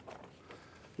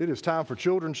It is time for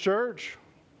Children's Church.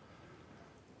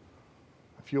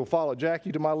 If you'll follow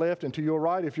Jackie to my left and to your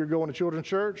right, if you're going to Children's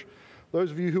Church. Those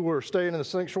of you who are staying in the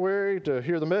sanctuary to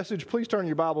hear the message, please turn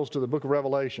your Bibles to the book of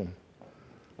Revelation.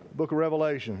 Book of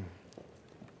Revelation.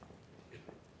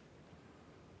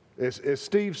 As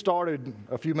Steve started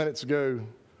a few minutes ago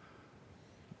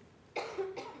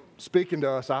speaking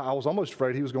to us, I was almost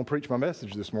afraid he was going to preach my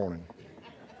message this morning.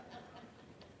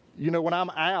 You know, when I'm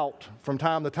out from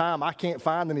time to time, I can't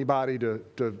find anybody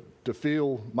to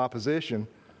fill my position.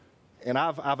 And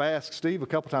I've asked Steve a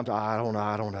couple times, I don't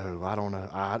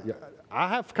know. I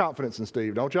have confidence in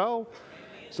Steve, don't y'all?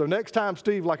 So next time,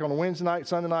 Steve, like on a Wednesday night,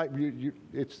 Sunday night,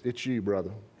 it's you,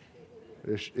 brother.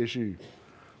 It's you.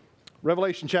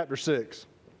 Revelation chapter 6.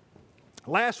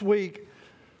 Last week,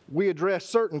 we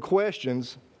addressed certain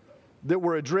questions that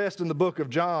were addressed in the book of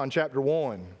John, chapter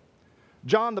 1.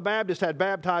 John the Baptist had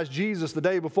baptized Jesus the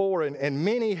day before, and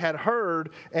many had heard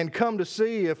and come to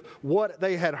see if what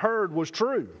they had heard was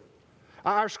true.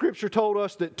 Our scripture told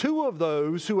us that two of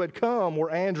those who had come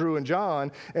were Andrew and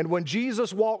John, and when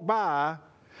Jesus walked by,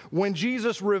 when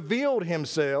Jesus revealed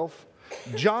himself,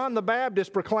 John the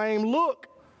Baptist proclaimed, "Look,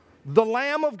 the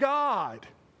Lamb of God."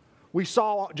 We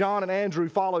saw John and Andrew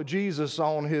follow Jesus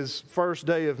on his first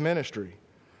day of ministry.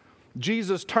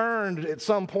 Jesus turned at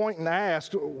some point and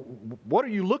asked, "What are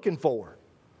you looking for?"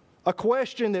 A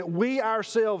question that we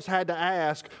ourselves had to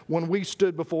ask when we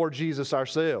stood before Jesus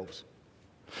ourselves.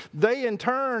 They in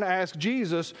turn asked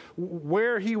Jesus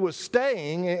where he was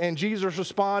staying, and Jesus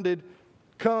responded,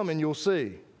 "Come and you'll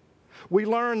see." We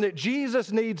learned that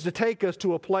Jesus needs to take us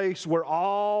to a place where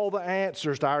all the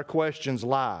answers to our questions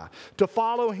lie, to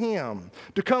follow him,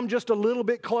 to come just a little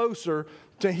bit closer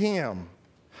to him.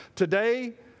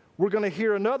 Today, we're going to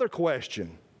hear another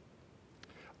question,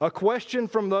 a question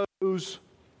from those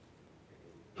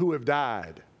who have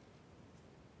died.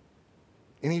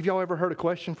 Any of y'all ever heard a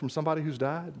question from somebody who's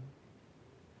died?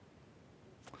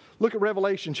 Look at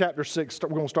Revelation chapter 6. We're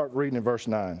going to start reading in verse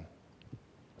 9.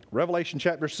 Revelation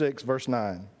chapter 6, verse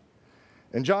 9.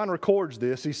 And John records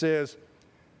this. He says,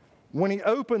 "When he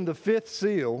opened the fifth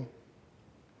seal,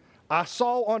 I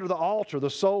saw under the altar the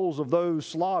souls of those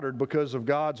slaughtered because of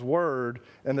God's word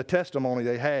and the testimony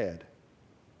they had.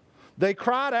 They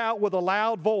cried out with a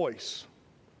loud voice,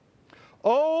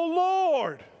 'O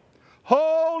Lord,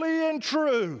 holy and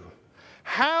true,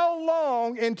 how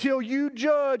long until you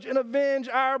judge and avenge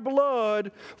our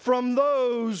blood from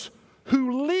those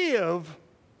who live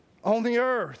on the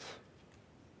earth?'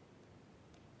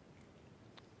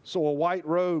 So a white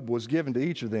robe was given to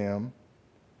each of them,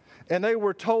 and they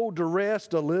were told to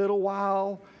rest a little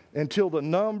while until the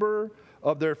number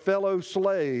of their fellow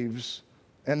slaves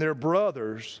and their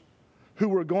brothers who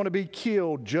were going to be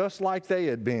killed just like they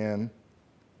had been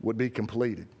would be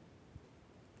completed."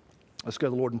 Let's go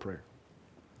to the Lord in prayer.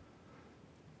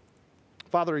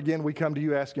 Father, again, we come to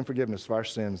you asking forgiveness for our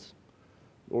sins.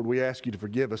 Lord, we ask you to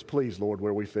forgive us, please, Lord,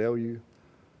 where we fail you.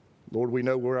 Lord, we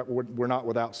know we're not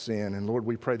without sin, and Lord,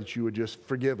 we pray that you would just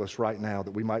forgive us right now,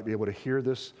 that we might be able to hear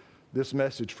this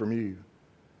message from you,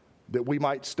 that we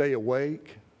might stay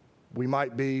awake, we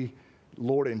might be,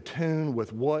 Lord, in tune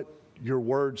with what your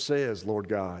word says, Lord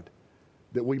God,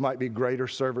 that we might be greater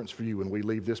servants for you when we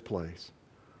leave this place.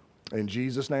 In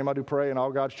Jesus' name I do pray, and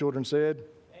all God's children said,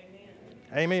 Amen.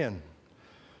 Amen.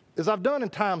 As I've done in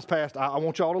times past, I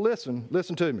want y'all to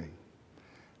listen to me.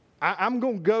 I'm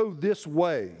going to go this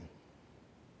way,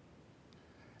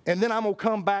 and then I'm going to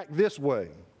come back this way.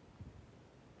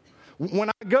 When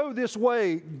I go this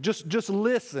way, just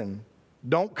listen.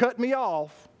 Don't cut me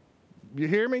off. You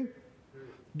hear me?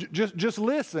 Just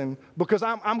listen, because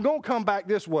I'm going to come back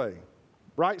this way.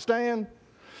 Right, Stan?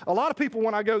 A lot of people,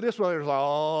 when I go this way, they're like,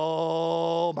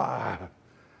 "Oh, my."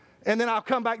 And then I'll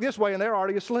come back this way, and they're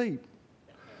already asleep.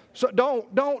 So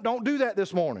don't do that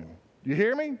this morning. You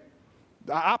hear me?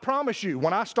 I promise you,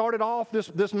 when I started off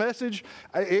this message,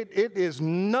 it is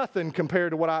nothing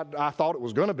compared to what I thought it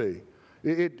was going to be.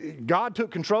 God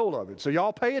took control of it. So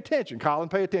y'all pay attention. Colin,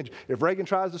 pay attention. If Reagan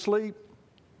tries to sleep,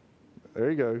 there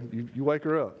you go. You wake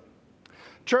her up.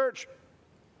 Church,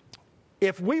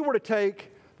 if we were to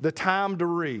take the time to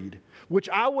read, which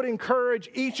I would encourage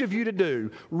each of you to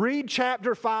do, read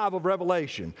chapter 5 of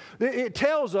Revelation. It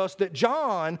tells us that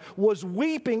John was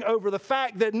weeping over the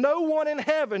fact that no one in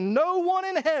heaven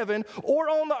or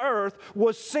on the earth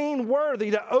was seen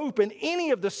worthy to open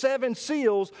any of the 7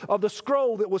 seals of the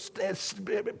scroll that was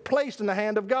placed in the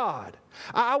hand of God.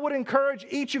 I would encourage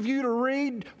each of you to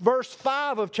read verse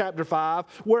 5 of chapter 5,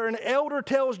 where an elder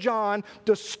tells John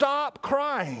to stop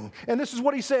crying. And this is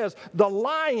what he says: "The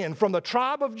Lion from the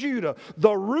tribe of Judah,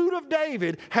 the root of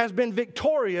David has been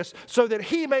victorious so that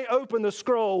he may open the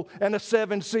scroll and the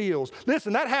 7 seals.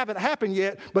 Listen, that hasn't happened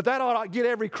yet, but that ought to get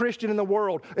every Christian in the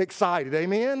world excited.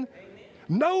 Amen?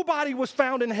 Nobody was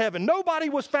found in heaven. Nobody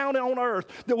was found on earth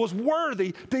that was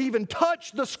worthy to even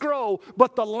touch the scroll,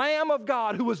 but the Lamb of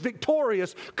God who was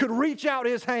victorious could reach out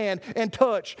his hand and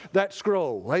touch that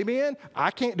scroll. Amen?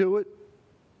 I can't do it,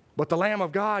 but the Lamb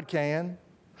of God can.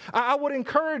 I would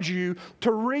encourage you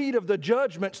to read of the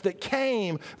judgments that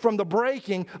came from the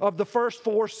breaking of the first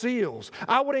 4 seals.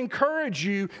 I would encourage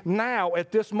you now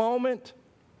at this moment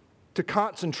to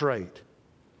concentrate,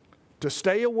 to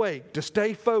stay awake, to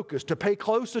stay focused, to pay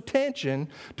close attention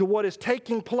to what is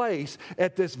taking place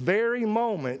at this very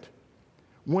moment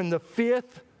when the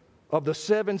 5th of the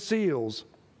 7 seals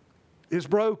is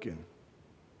broken.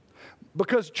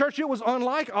 Because, church, it was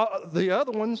unlike the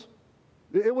other ones.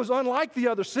 It was unlike the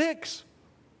other 6.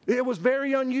 It was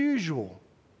very unusual.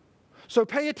 So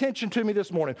pay attention to me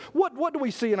this morning. What do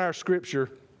we see in our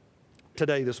scripture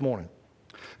today, this morning?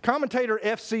 Commentator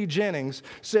F.C. Jennings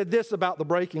said this about the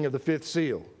breaking of the 5th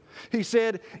seal. He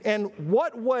said, "In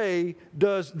what way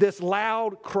does this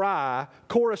loud cry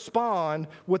correspond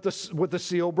with the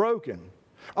seal broken?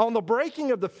 On the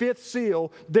breaking of the 5th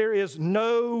seal, there is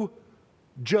no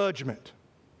judgment."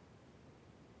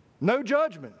 No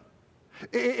judgment.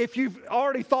 If you've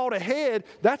already thought ahead,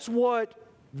 that's what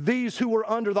these who were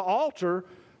under the altar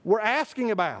were asking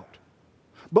about.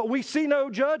 But we see no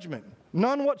judgment,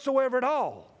 none whatsoever at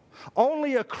all.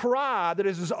 Only a cry that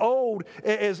is as old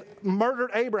as murdered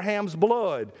Abraham's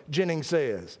blood, Jennings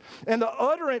says. And the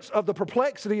utterance of the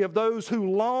perplexity of those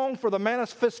who long for the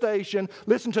manifestation,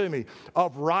 listen to me,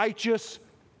 of righteous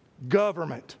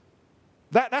government.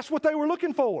 That's what they were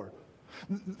looking for.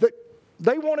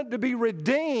 They wanted to be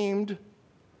redeemed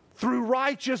through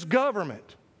righteous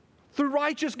government. Through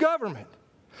righteous government,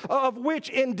 of which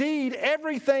indeed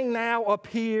everything now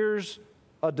appears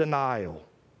a denial.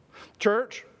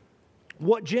 Church,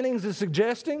 what Jennings is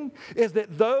suggesting is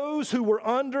that those who were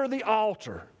under the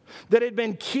altar, that had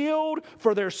been killed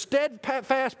for their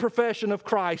steadfast profession of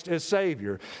Christ as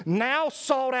Savior, now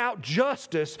sought out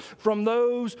justice from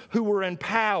those who were in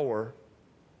power,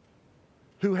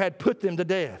 who had put them to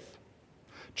death.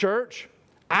 Church,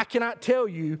 I cannot tell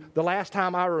you the last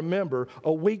time I remember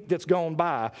a week that's gone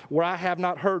by where I have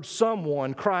not heard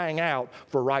someone crying out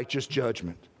for righteous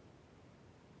judgment.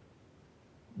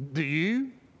 Do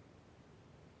you?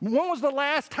 When was the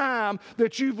last time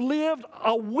that you've lived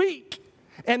a week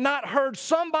and not heard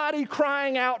somebody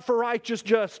crying out for righteous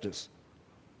justice?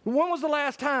 When was the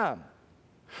last time?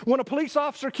 When a police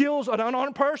officer kills an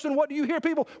unarmed person, what do you hear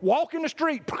people walk in the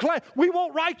street, proclaim, "We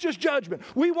want righteous judgment.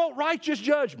 We want righteous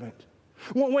judgment."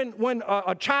 When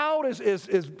a child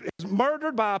is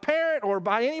murdered by a parent or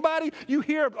by anybody, you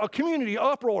hear a community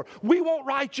uproar. "We want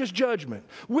righteous judgment.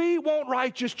 We want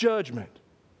righteous judgment."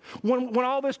 When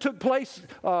all this took place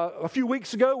a few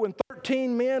weeks ago, when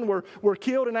 13 men were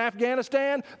killed in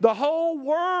Afghanistan, the whole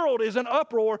world is in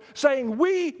uproar saying,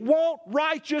 "We want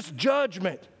righteous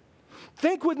judgment."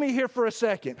 Think with me here for a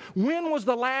second. When was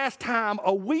the last time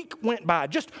a week went by?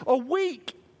 Just a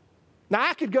week. Now,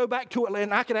 I could go back to it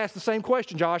and I could ask the same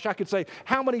question, Josh. I could say,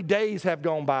 how many days have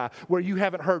gone by where you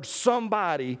haven't heard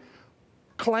somebody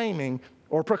claiming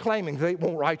or proclaiming they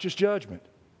want righteous judgment?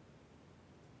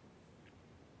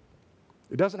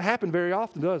 It doesn't happen very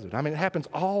often, does it? I mean, it happens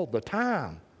all the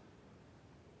time.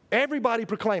 Everybody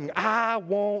proclaiming, "I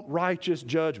want righteous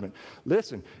judgment."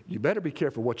 Listen, you better be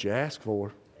careful what you ask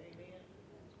for. Amen.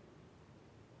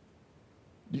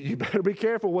 You better be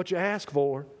careful what you ask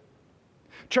for.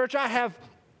 Church, I have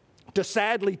to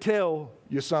sadly tell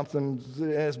you something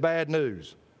as bad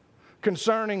news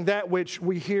concerning that which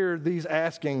we hear these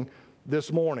asking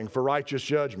this morning for righteous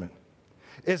judgment.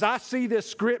 As I see this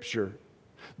scripture,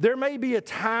 there may be a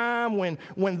time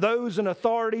when those in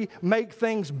authority make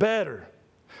things better.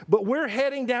 But we're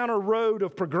heading down a road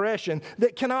of progression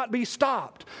that cannot be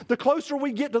stopped. The closer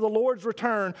we get to the Lord's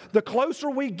return, the closer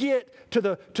we get to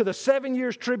the 7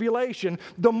 years tribulation,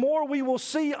 the more we will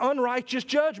see unrighteous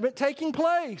judgment taking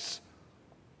place.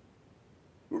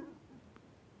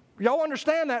 Y'all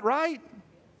understand that, right?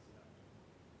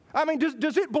 I mean,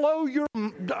 does it blow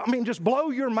just blow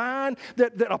your mind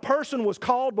that a person was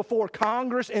called before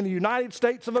Congress in the United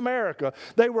States of America?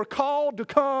 They were called to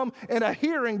come in a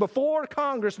hearing before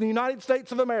Congress in the United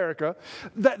States of America.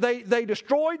 That they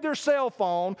destroyed their cell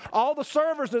phone. All the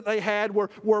servers that they had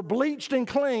were bleached and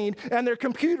cleaned, and their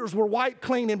computers were wiped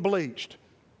clean and bleached.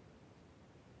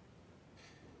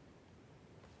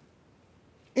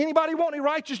 Anybody want any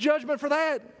righteous judgment for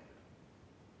that?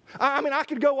 I mean, I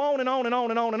could go on and on and on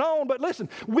and on and on, but listen,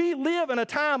 we live in a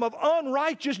time of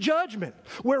unrighteous judgment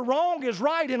where wrong is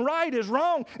right and right is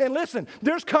wrong. And listen,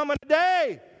 there's coming a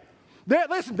day.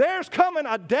 There's coming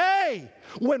a day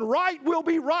when right will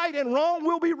be right and wrong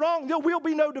will be wrong. There will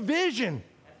be no division.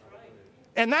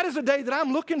 And that is a day that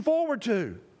I'm looking forward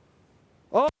to.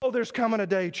 Oh, there's coming a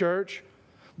day, church.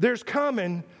 There's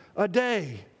coming a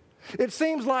day. It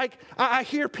seems like I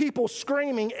hear people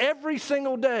screaming every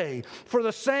single day for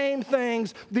the same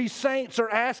things these saints are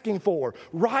asking for.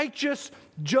 Righteous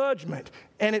judgment.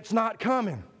 And it's not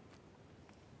coming.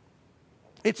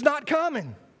 It's not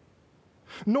coming.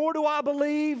 Nor do I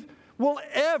believe we'll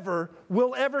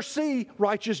ever see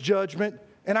righteous judgment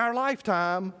in our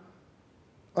lifetime,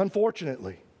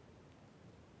 unfortunately.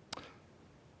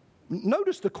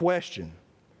 Notice the question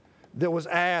that was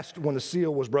asked when the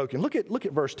seal was broken. Look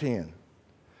at verse 10.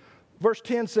 Verse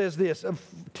 10 says this,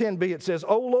 10b, it says,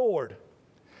 O Lord,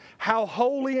 how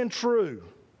holy and true,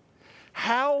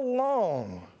 how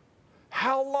long,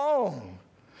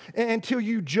 until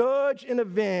you judge and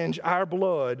avenge our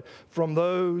blood from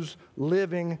those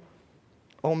living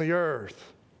on the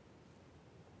earth.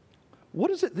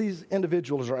 What is it these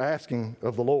individuals are asking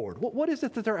of the Lord? What is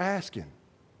it that they're asking?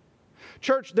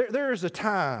 Church, there is a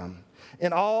time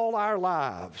in all our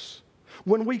lives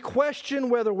when we question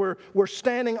whether we're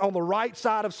standing on the right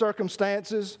side of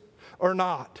circumstances or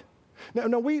not.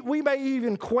 Now, we may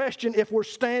even question if we're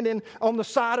standing on the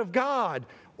side of God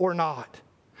or not.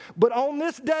 But on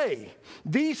this day,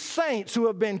 these saints who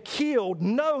have been killed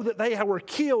know that they were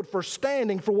killed for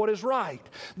standing for what is right.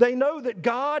 They know that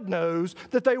God knows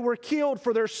that they were killed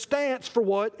for their stance for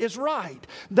what is right.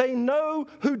 They know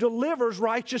who delivers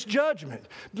righteous judgment.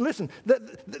 Listen,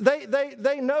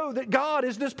 they know that God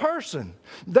is this person.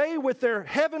 They, with their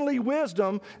heavenly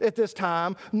wisdom at this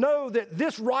time, know that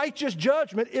this righteous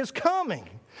judgment is coming.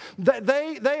 That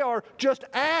they are just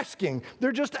asking.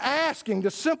 They're just asking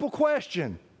the simple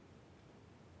question.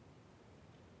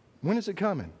 When is it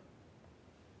coming?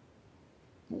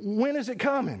 When is it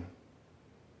coming?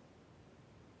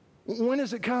 When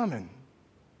is it coming?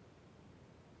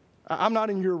 I'm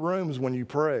not in your rooms when you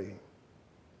pray,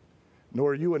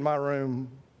 nor are you in my room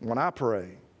when I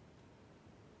pray.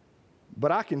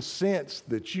 But I can sense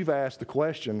that you've asked the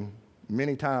question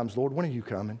many times, Lord, when are you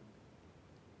coming?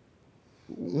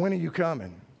 When are you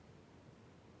coming?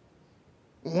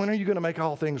 When are you going to make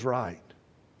all things right?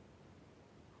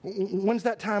 When's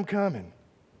that time coming?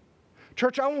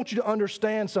 Church, I want you to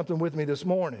understand something with me this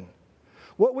morning.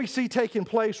 What we see taking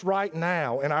place right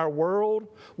now in our world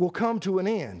will come to an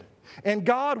end, and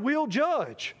God will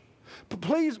judge.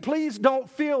 Please don't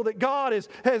feel that God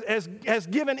has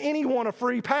given anyone a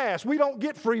free pass. We don't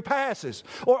get free passes.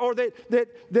 Or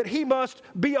that He must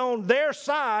be on their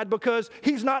side because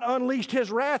He's not unleashed His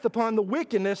wrath upon the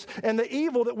wickedness and the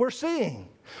evil that we're seeing.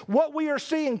 What we are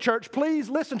seeing, church, please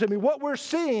listen to me. What we're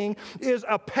seeing is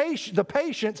the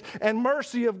patience and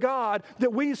mercy of God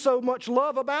that we so much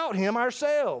love about Him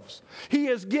ourselves. He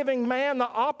is giving man the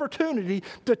opportunity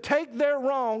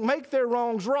to make their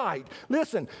wrongs right.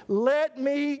 Listen, let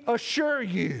me assure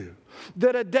you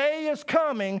that a day is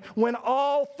coming when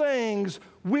all things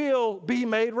will be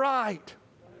made right.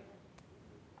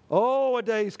 Oh, a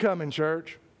day's coming,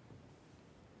 church.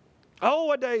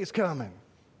 Oh, a day's coming.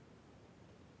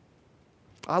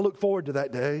 I look forward to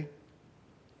that day.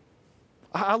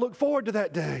 I look forward to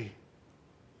that day.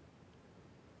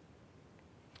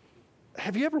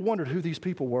 Have you ever wondered who these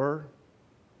people were?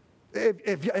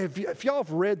 If y'all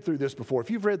have read through this before, if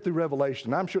you've read through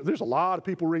Revelation, I'm sure there's a lot of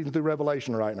people reading through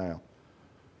Revelation right now.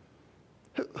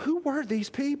 Who were these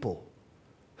people?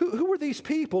 Who were these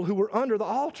people who were under the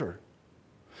altar?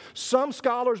 Some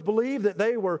scholars believe that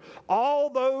they were all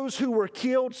those who were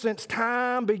killed since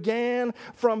time began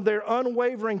from their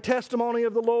unwavering testimony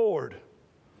of the Lord.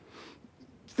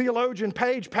 Theologian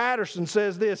Paige Patterson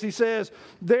says this. He says,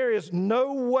 there is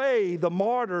no way the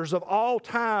martyrs of all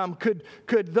time could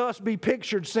thus be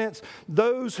pictured, since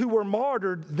those who had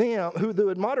martyred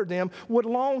them would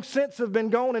long since have been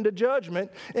gone into judgment,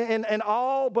 and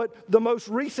all but the most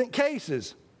recent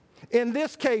cases. In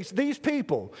this case, these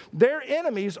people, their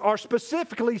enemies are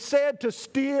specifically said to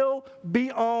still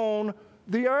be on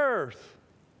the earth.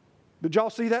 Did y'all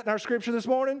see that in our scripture this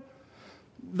morning?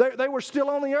 They were still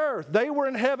on the earth. They were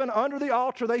in heaven under the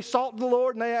altar. They sought the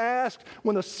Lord and they asked,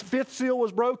 when the fifth seal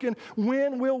was broken,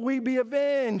 when will we be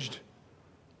avenged?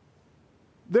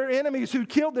 Their enemies who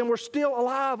killed them were still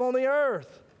alive on the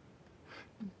earth.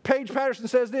 Paige Patterson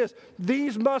says this,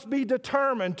 these must be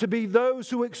determined to be those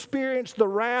who experience the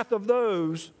wrath of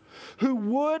those who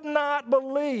would not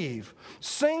believe,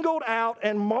 singled out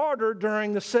and martyred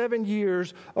during the 7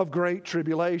 years of great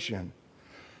tribulation.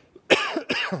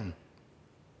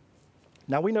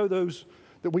 Now, we know those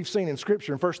that we've seen in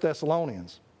Scripture in 1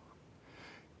 Thessalonians.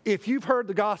 If you've heard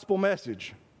the gospel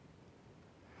message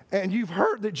and you've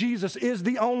heard that Jesus is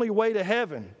the only way to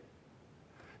heaven,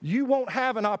 you won't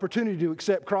have an opportunity to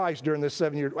accept Christ during this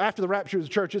 7 years. After the rapture of the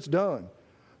church, it's done.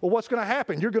 Well, what's going to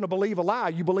happen? You're going to believe a lie.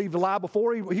 You believed a lie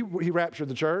before he raptured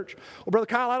the church. Well, Brother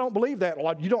Kyle, I don't believe that.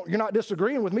 Well, you're not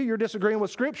disagreeing with me. You're disagreeing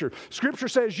with Scripture. Scripture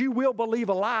says you will believe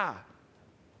a lie.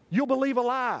 You'll believe a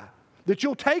lie. That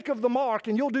you'll take of the mark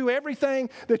and you'll do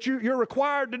everything that you're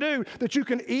required to do, that you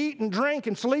can eat and drink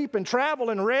and sleep and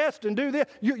travel and rest and do this.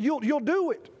 You'll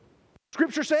do it.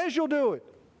 Scripture says you'll do it.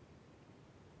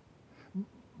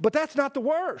 But that's not the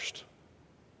worst.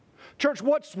 Church,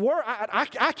 what's worse?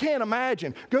 I can't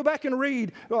imagine. Go back and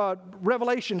read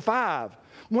Revelation 5.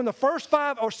 When the first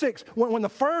 5 or 6, when the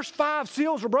first 5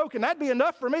 seals were broken, that'd be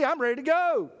enough for me. I'm ready to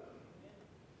go.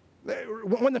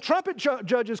 When the trumpet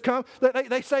judges come,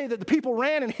 they say that the people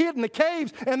ran and hid in the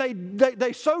caves and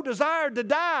they so desired to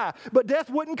die, but death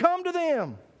wouldn't come to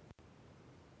them.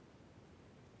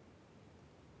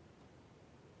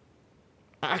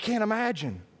 I can't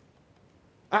imagine.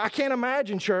 I can't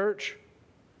imagine, church.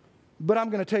 But I'm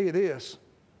going to tell you this.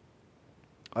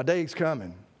 A day's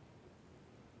coming.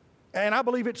 And I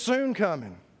believe it's soon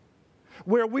coming,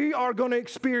 where we are going to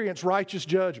experience righteous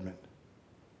judgment.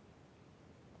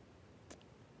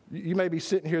 You may be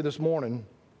sitting here this morning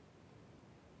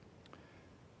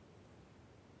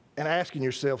and asking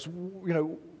yourselves,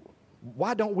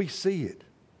 why don't we see it?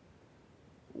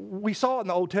 We saw it in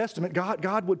the Old Testament.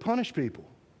 God would punish people.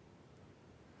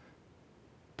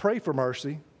 Pray for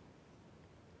mercy.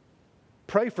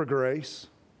 Pray for grace.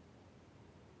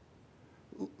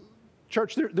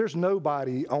 Church, there's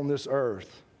nobody on this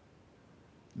earth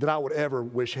that I would ever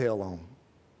wish hell on.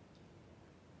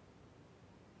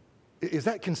 Is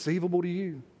that conceivable to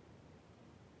you?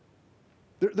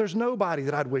 There's nobody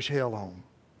that I'd wish hell on.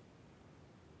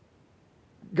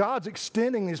 God's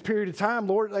extending this period of time,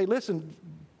 Lord, hey, listen,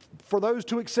 for those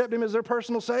to accept Him as their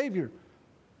personal Savior.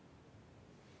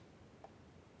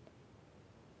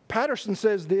 Patterson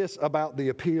says this about the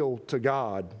appeal to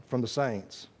God from the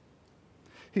saints.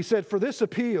 He said, for this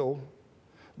appeal,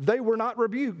 they were not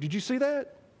rebuked. Did you see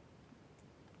that?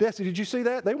 Bessie, did you see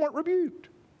that? They weren't rebuked.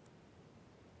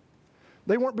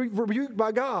 They weren't rebuked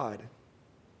by God.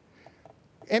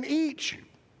 And each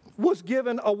was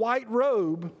given a white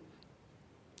robe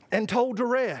and told to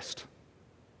rest.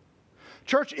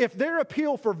 Church, if their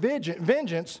appeal for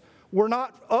vengeance were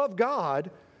not of God,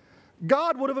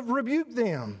 God would have rebuked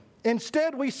them.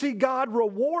 Instead, we see God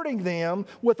rewarding them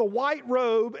with a white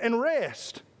robe and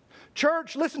rest.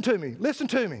 Church, listen to me. Listen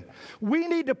to me. We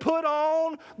need to put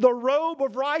on the robe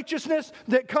of righteousness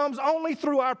that comes only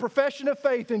through our profession of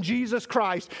faith in Jesus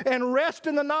Christ and rest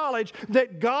in the knowledge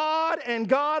that God and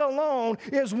God alone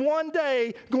is one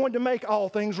day going to make all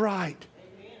things right.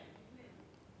 Amen.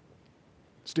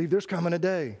 Steve, there's coming a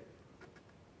day.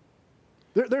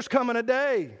 There's coming a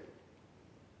day.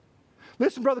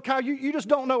 Listen, Brother Kyle, you just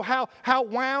don't know how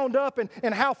wound up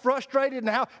and how frustrated and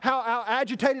how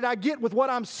agitated I get with what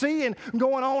I'm seeing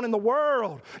going on in the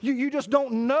world. You just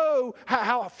don't know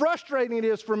how frustrating it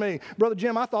is for me. Brother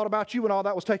Jim, I thought about you when all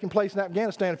that was taking place in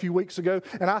Afghanistan a few weeks ago,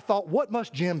 and I thought, what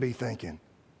must Jim be thinking?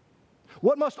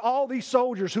 What must all these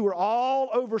soldiers who are all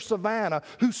over Savannah,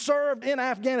 who served in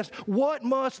Afghanistan, what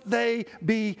must they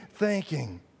be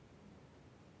thinking?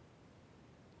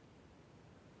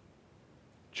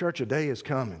 Church, a day is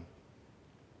coming.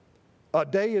 A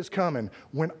day is coming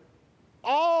when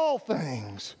all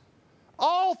things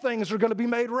are going to be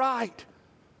made right.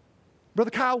 Brother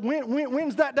Kyle,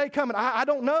 when's that day coming? I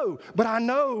don't know, but I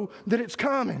know that it's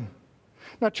coming.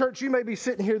 Now, church, you may be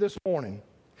sitting here this morning,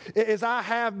 as I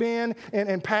have been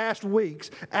in past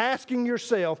weeks, asking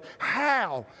yourself,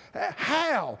 how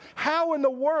in the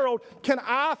world can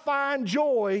I find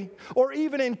joy or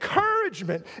even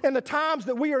encouragement in the times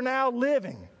that we are now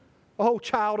living? Oh,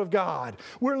 child of God,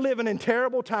 we're living in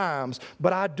terrible times,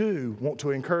 but I do want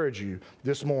to encourage you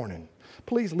this morning.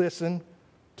 Please listen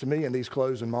to me in these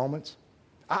closing moments.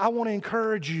 I want to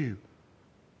encourage you.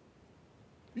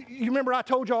 You remember I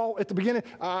told y'all at the beginning,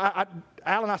 Alan,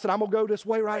 I said, I'm going to go this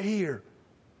way right here.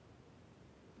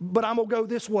 But I'm going to go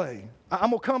this way.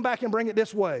 I'm going to come back and bring it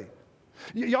this way.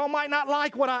 Y'all might not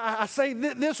like what I say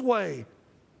this way.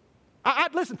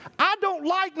 Listen, I don't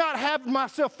like not having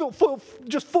myself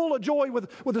just full of joy with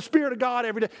the Spirit of God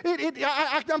every day.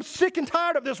 I'm sick and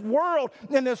tired of this world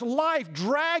and this life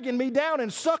dragging me down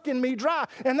and sucking me dry.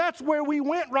 And that's where we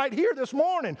went right here this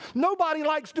morning. Nobody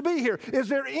likes to be here. Is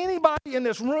there anybody in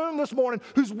this room this morning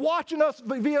who's watching us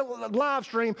via live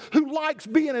stream who likes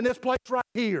being in this place right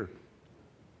here?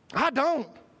 I don't.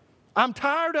 I'm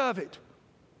tired of it.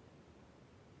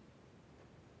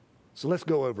 So let's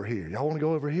go over here. Y'all want to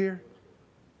go over here?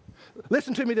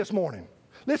 Listen to me this morning.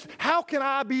 Listen, how can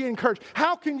I be encouraged?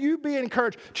 How can you be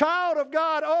encouraged? Child of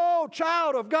God, oh,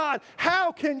 child of God,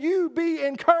 how can you be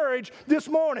encouraged this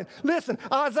morning? Listen,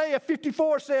 Isaiah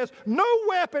 54 says, no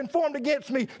weapon formed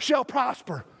against me shall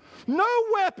prosper. No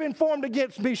weapon formed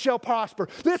against me shall prosper.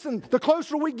 Listen, the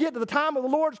closer we get to the time of the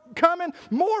Lord's coming,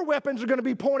 more weapons are going to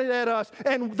be pointed at us,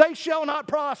 and they shall not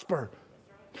prosper.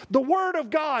 The Word of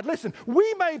God, listen,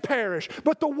 we may perish,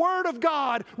 but the Word of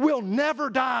God will never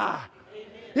die.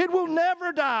 It will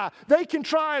never die. They can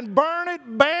try and burn it,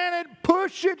 ban it,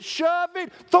 push it, shove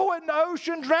it, throw it in the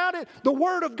ocean, drown it. The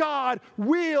Word of God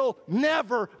will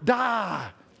never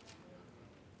die.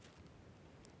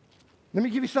 Let me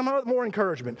give you some more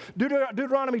encouragement.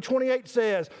 Deuteronomy 28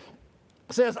 says,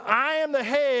 I am the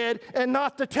head and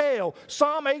not the tail.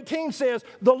 Psalm 18 says,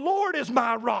 the Lord is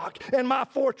my rock and my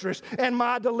fortress and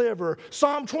my deliverer.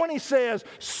 Psalm 20 says,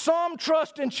 some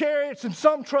trust in chariots and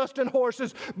some trust in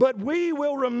horses, but we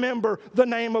will remember the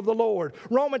name of the Lord.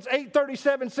 Romans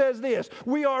 8:37 says this,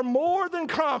 we are more than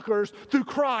conquerors through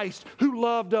Christ who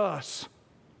loved us.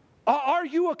 Are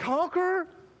you a conqueror?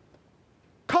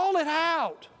 Call it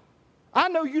out. I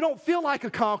know you don't feel like a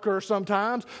conqueror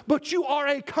sometimes, but you are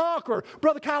a conqueror.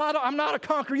 Brother Kyle, I'm not a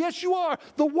conqueror. Yes, you are.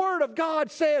 The Word of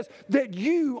God says that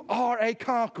you are a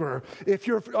conqueror if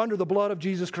you're under the blood of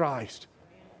Jesus Christ.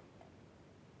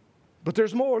 But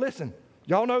there's more. Listen,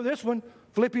 y'all know this one.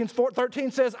 Philippians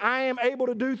 4:13 says, I am able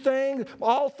to do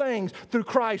all things through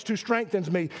Christ who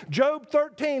strengthens me. Job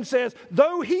 13 says,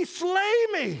 though he slay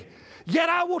me, yet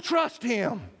I will trust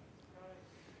him.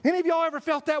 Any of y'all ever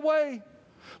felt that way?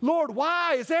 Lord,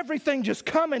 why is everything just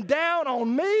coming down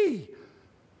on me?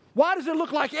 Why does it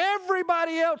look like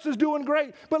everybody else is doing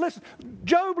great? But listen,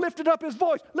 Job lifted up his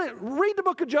voice. Read the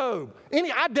book of Job.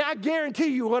 I guarantee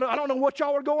you, I don't know what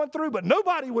y'all are going through, but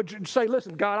nobody would say,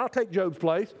 listen, God, I'll take Job's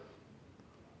place.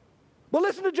 But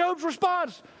listen to Job's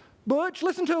response. Butch,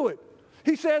 listen to it.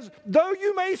 He says, though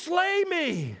you may slay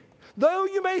me,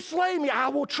 I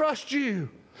will trust you.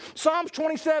 Psalms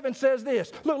 27 says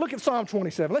this. Look at Psalm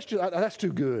 27. That's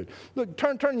too good. Look,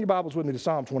 turn your Bibles with me to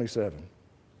Psalm 27.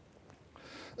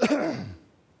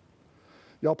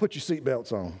 Y'all put your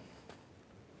seatbelts on.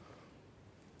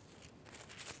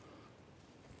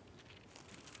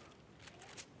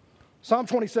 Psalm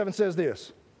 27 says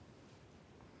this.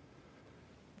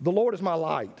 The Lord is my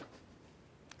light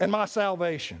and my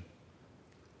salvation.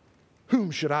 Whom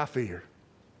should I fear?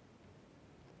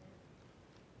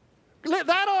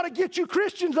 That ought to get you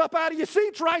Christians up out of your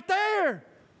seats right there.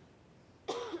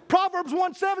 Proverbs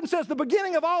 1:7 says, the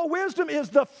beginning of all wisdom is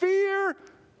the fear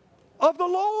of the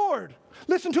Lord.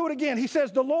 Listen to it again. He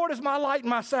says, the Lord is my light and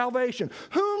my salvation.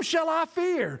 Whom shall I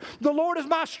fear? The Lord is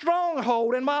my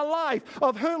stronghold and my life.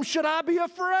 Of whom should I be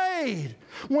afraid?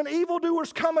 When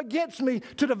evildoers come against me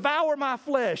to devour my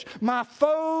flesh, my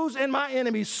foes and my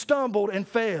enemies stumbled and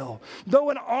fell. Though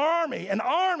an army,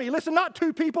 listen, not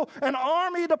two people, an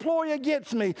army deploy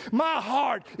against me, my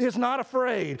heart is not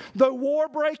afraid. Though war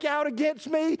break out against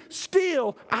me,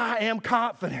 still I am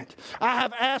confident. I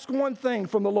have asked one thing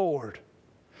from the Lord.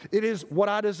 It is what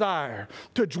I desire,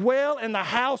 to dwell in the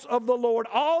house of the Lord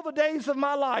all the days of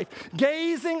my life,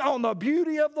 gazing on the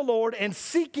beauty of the Lord and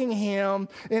seeking him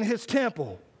in his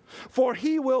temple. For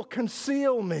he will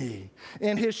conceal me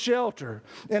in his shelter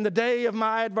in the day of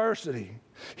my adversity.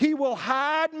 He will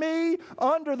hide me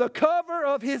under the cover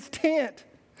of his tent.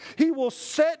 He will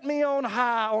set me on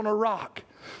high on a rock.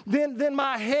 Then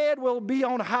my head will be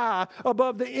on high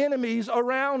above the enemies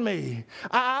around me.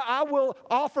 I will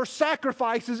offer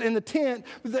sacrifices in the tent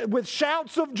with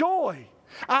shouts of joy.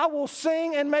 I will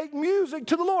sing and make music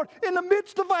to the Lord in the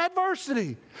midst of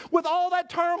adversity. With all that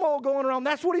turmoil going around,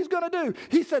 that's what he's going to do.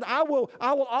 He said, I will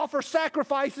offer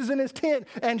sacrifices in his tent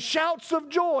and shouts of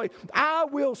joy. I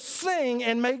will sing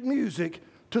and make music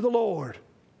to the Lord.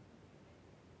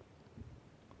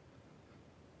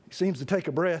 He seems to take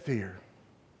a breath here.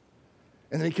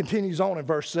 And then he continues on in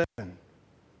verse 7.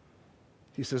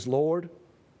 He says, Lord,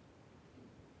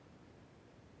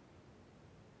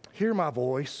 hear my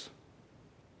voice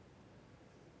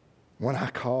when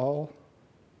I call.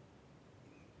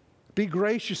 Be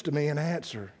gracious to me and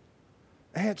answer.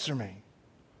 Answer me.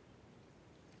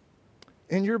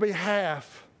 in your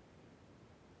behalf,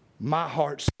 my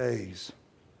heart stays.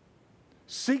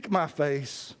 Seek my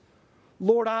face.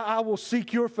 Lord, I will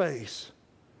seek your face.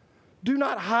 Do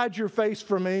not hide your face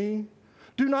from me.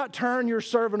 Do not turn your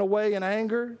servant away in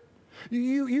anger.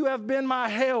 You have been my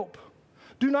help.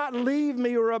 Do not leave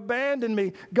me or abandon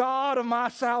me, God of my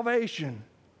salvation.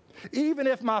 Even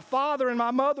if my father and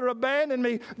my mother abandon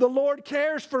me, the Lord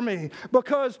cares for me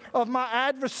because of my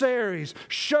adversaries.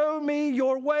 Show me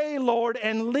your way, Lord,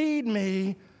 and lead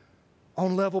me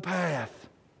on level path.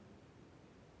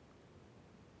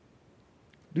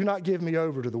 Do not give me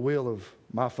over to the will of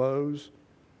my foes,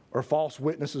 or false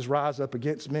witnesses rise up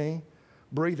against me,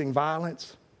 breathing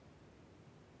violence.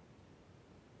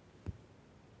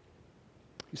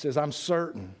 He says, I'm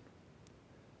certain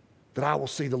that I will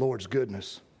see the Lord's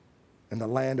goodness in the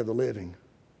land of the living.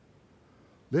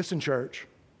 Listen, church,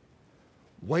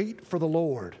 wait for the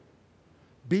Lord.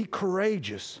 Be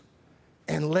courageous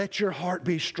and let your heart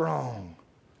be strong.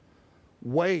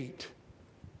 Wait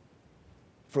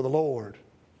for the Lord.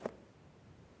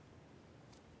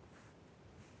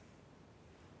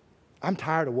 I'm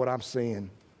tired of what I'm seeing.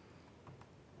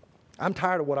 I'm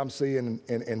tired of what I'm seeing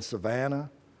in Savannah.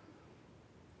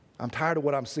 I'm tired of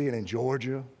what I'm seeing in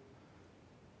Georgia.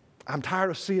 I'm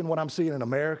tired of seeing what I'm seeing in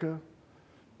America.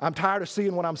 I'm tired of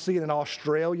seeing what I'm seeing in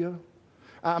Australia.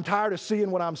 I'm tired of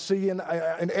seeing what I'm seeing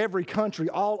in every country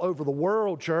all over the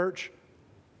world, church.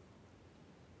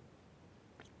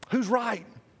 Who's right?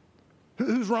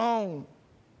 Who's wrong?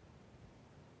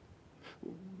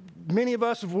 Many of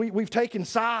us, we've taken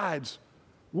sides.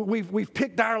 We've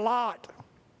picked our lot.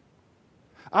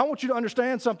 I want you to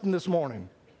understand something this morning.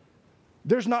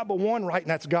 There's not but one right,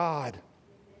 and that's God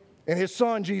and His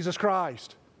Son, Jesus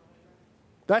Christ.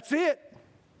 That's it.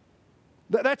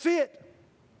 That's it.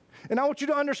 And I want you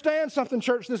to understand something,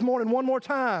 church, this morning one more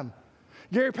time.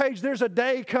 Gary Page, there's a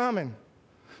day coming.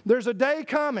 There's a day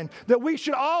coming that we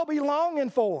should all be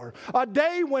longing for. A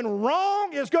day when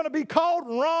wrong is going to be called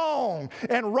wrong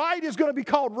and right is going to be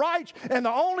called right, and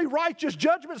the only righteous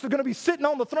judgments that are going to be sitting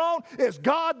on the throne is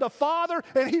God the Father,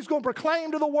 and He's going to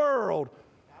proclaim to the world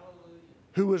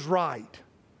who is right.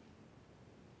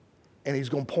 And He's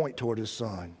going to point toward His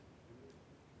Son.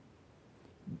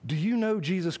 Do you know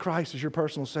Jesus Christ is your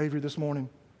personal Savior this morning?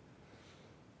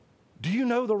 Do you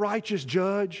know the righteous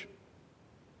judge?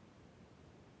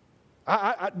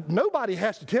 Nobody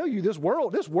has to tell you this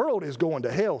world is going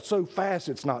to hell so fast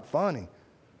it's not funny.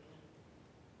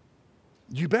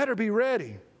 You better be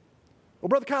ready. Well,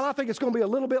 Brother Kyle, I think it's going to be a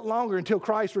little bit longer until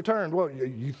Christ returns. Well,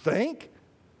 you think?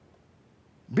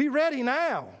 Be ready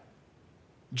now.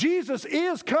 Jesus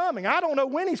is coming. I don't know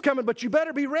when He's coming, but you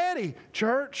better be ready,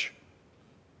 church.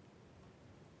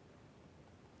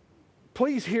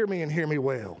 Please hear me and hear me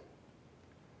well.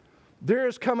 There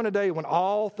is coming a day when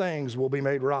all things will be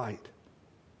made right.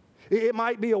 It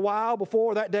might be a while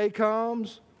before that day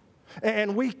comes,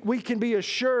 and we can be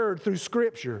assured through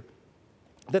Scripture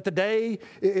that the day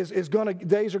days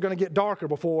are going to get darker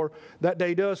before that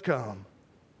day does come.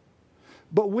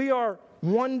 But we are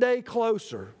one day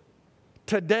closer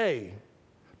today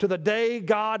to the day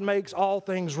God makes all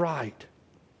things right.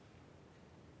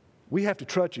 We have to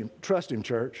trust Him,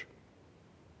 church.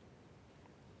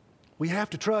 We have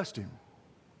to trust Him.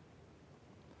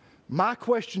 My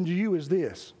question to you is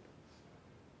this: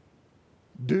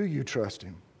 do you trust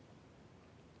Him?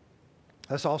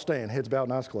 Let's all stand, heads bowed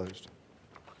and eyes closed.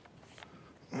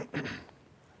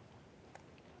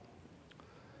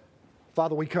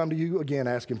 Father, we come to you again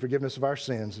asking forgiveness of our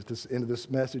sins at this end of this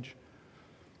message.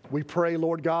 We pray,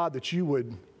 Lord God, that you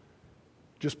would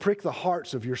just prick the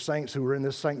hearts of your saints who are in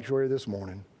this sanctuary this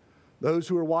morning. Those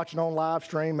who are watching on live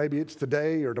stream, maybe it's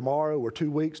today or tomorrow or 2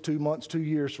 weeks, 2 months, 2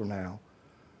 years from now.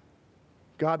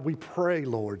 God, we pray,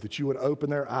 Lord, that you would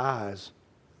open their eyes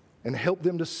and help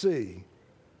them to see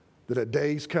that a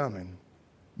day's coming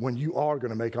when you are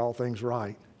going to make all things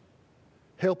right.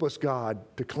 Help us, God,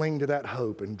 to cling to that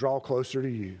hope and draw closer to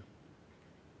you.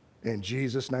 In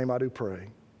Jesus' name I do pray.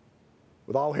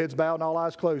 With all heads bowed and all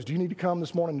eyes closed, do you need to come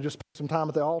this morning and just spend some time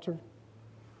at the altar?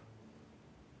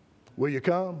 Will you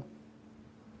come?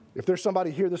 If there's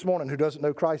somebody here this morning who doesn't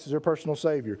know Christ as their personal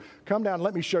Savior, come down and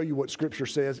let me show you what Scripture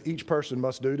says each person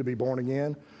must do to be born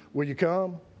again. Will you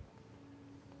come?